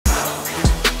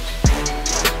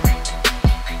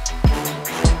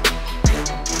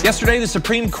Yesterday, the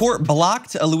Supreme Court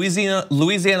blocked a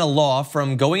Louisiana law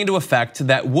from going into effect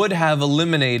that would have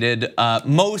eliminated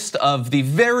most of the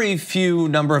very few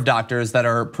number of doctors that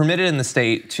are permitted in the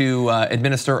state to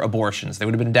administer abortions. They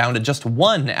would have been down to just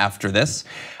one after this.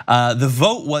 The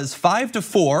vote was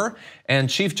 5-4, and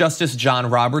Chief Justice John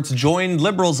Roberts joined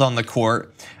liberals on the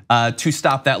court to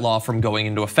stop that law from going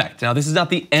into effect. Now, this is not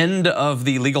the end of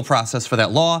the legal process for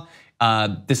that law.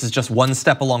 This is just one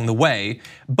step along the way,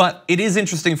 but it is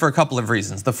interesting for a couple of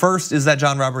reasons. The first is that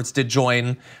John Roberts did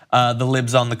join the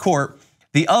libs on the court.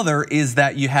 The other is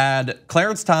that you had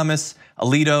Clarence Thomas,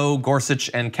 Alito,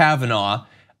 Gorsuch, and Kavanaugh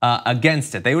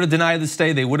against it. They would have denied the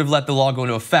stay. They would have let the law go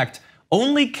into effect.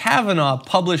 Only Kavanaugh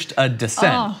published a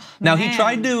dissent. Now he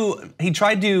tried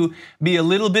to be a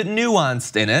little bit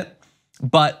nuanced in it,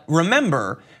 but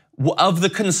remember, of the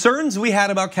concerns we had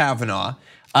about Kavanaugh,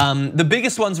 the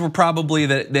biggest ones were probably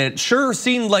that it sure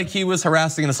seemed like he was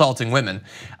harassing and assaulting women.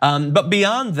 But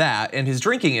beyond that, and his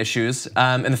drinking issues,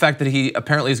 and the fact that he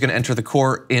apparently is going to enter the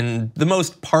court in the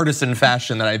most partisan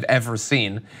fashion that I've ever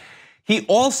seen, he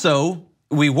also,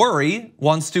 we worry,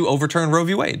 wants to overturn Roe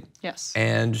v. Wade. Yes.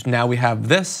 And now we have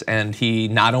this, and he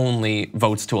not only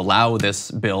votes to allow this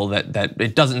bill that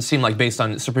it doesn't seem like based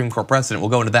on Supreme Court precedent, we'll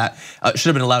go into that, should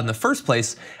have been allowed in the first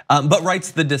place, but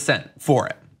writes the dissent for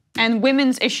it. And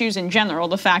women's issues in general,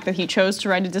 the fact that he chose to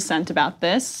write a dissent about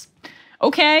this.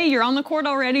 Okay, you're on the court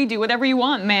already, do whatever you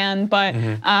want, man. But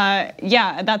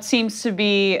yeah, that seems to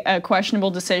be a questionable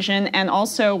decision. And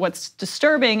also what's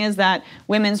disturbing is that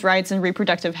women's rights and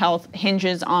reproductive health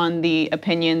hinges on the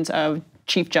opinions of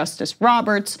Chief Justice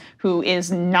Roberts, who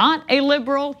is not a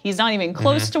liberal. He's not even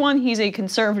close to one. He's a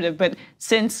conservative. But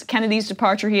since Kennedy's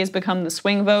departure, he has become the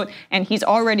swing vote, and he's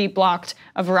already blocked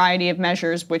a variety of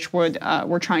measures which were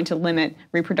trying to limit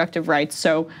reproductive rights.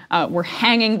 So we're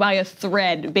hanging by a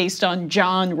thread based on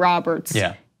John Roberts.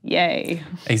 Yeah. Yay.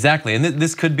 Exactly, and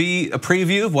this could be a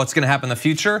preview of what's gonna happen in the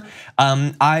future.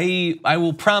 I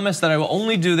will promise that I will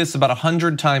only do this about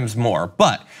 100 times more,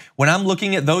 but when I'm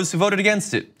looking at those who voted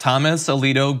against it, Thomas,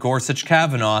 Alito, Gorsuch,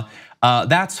 Kavanaugh,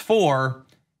 that's 4,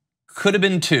 could have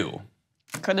been 2.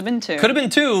 Could have been 2. Could have been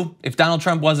 2 if Donald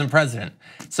Trump wasn't president.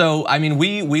 So, I mean,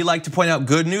 we like to point out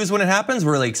good news when it happens.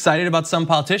 We're really excited about some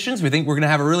politicians. We think we're gonna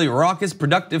have a really raucous,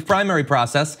 productive primary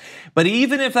process. But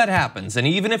even if that happens, and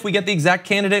even if we get the exact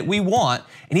candidate we want,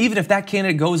 and even if that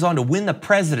candidate goes on to win the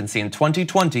presidency in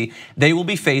 2020, they will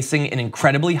be facing an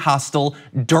incredibly hostile,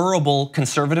 durable,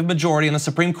 conservative majority in the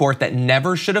Supreme Court that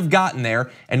never should have gotten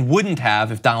there and wouldn't have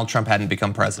if Donald Trump hadn't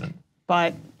become president.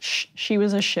 But she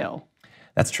was a shill.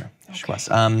 That's true, she was.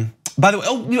 By the way,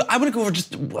 I want to go over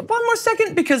just one more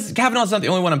second because Kavanaugh's not the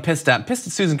only one I'm pissed at. I'm pissed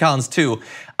at Susan Collins too.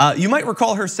 You might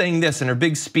recall her saying this in her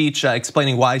big speech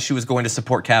explaining why she was going to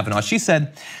support Kavanaugh. She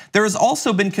said, "There has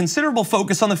also been considerable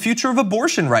focus on the future of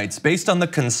abortion rights based on the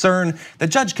concern that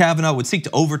Judge Kavanaugh would seek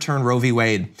to overturn Roe v.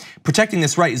 Wade. Protecting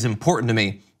this right is important to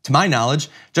me. To my knowledge,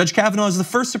 Judge Kavanaugh is the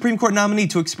first Supreme Court nominee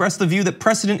to express the view that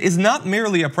precedent is not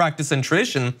merely a practice and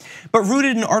tradition, but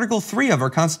rooted in Article 3 of our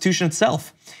Constitution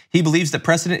itself. He believes that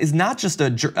precedent is not just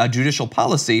a judicial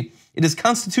policy, it is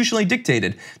constitutionally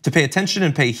dictated to pay attention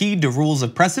and pay heed to rules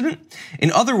of precedent.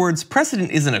 In other words, precedent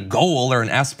isn't a goal or an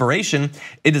aspiration,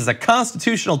 it is a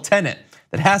constitutional tenet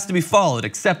that has to be followed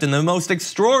except in the most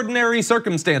extraordinary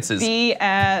circumstances."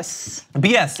 BS.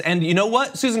 BS, and you know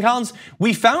what, Susan Collins?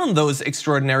 We found those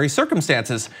extraordinary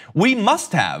circumstances. We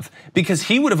must have, because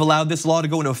he would have allowed this law to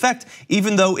go into effect,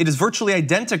 even though it is virtually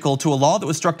identical to a law that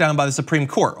was struck down by the Supreme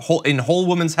Court in Whole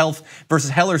Woman's Health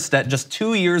versus Hellerstedt just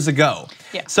 2 years ago.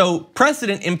 Yeah. So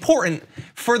precedent important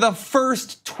for the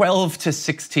first 12 to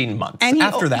 16 months. And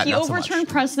after that, he not so much. overturned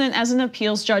precedent as an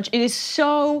appeals judge. It is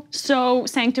so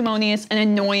sanctimonious and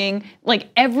annoying. Like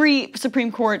every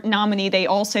Supreme Court nominee, they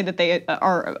all say that they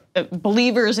are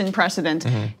believers in precedent.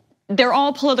 They're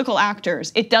all political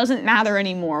actors. It doesn't matter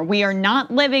anymore. We are not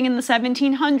living in the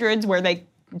 1700s where they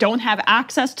don't have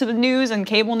access to the news and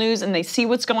cable news and they see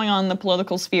what's going on in the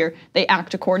political sphere. They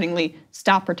act accordingly.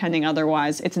 Stop pretending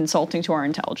otherwise. It's insulting to our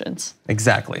intelligence.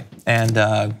 Exactly,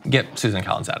 and get Susan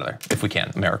Collins out of there if we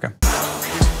can, America.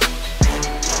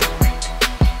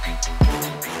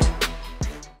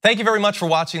 Thank you very much for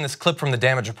watching this clip from the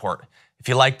Damage Report. If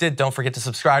you liked it, don't forget to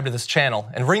subscribe to this channel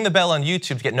and ring the bell on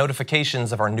YouTube to get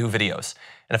notifications of our new videos.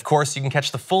 And of course, you can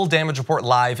catch the full Damage Report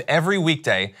live every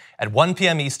weekday at 1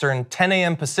 p.m. Eastern, 10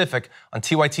 a.m. Pacific on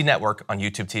TYT Network on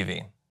YouTube TV.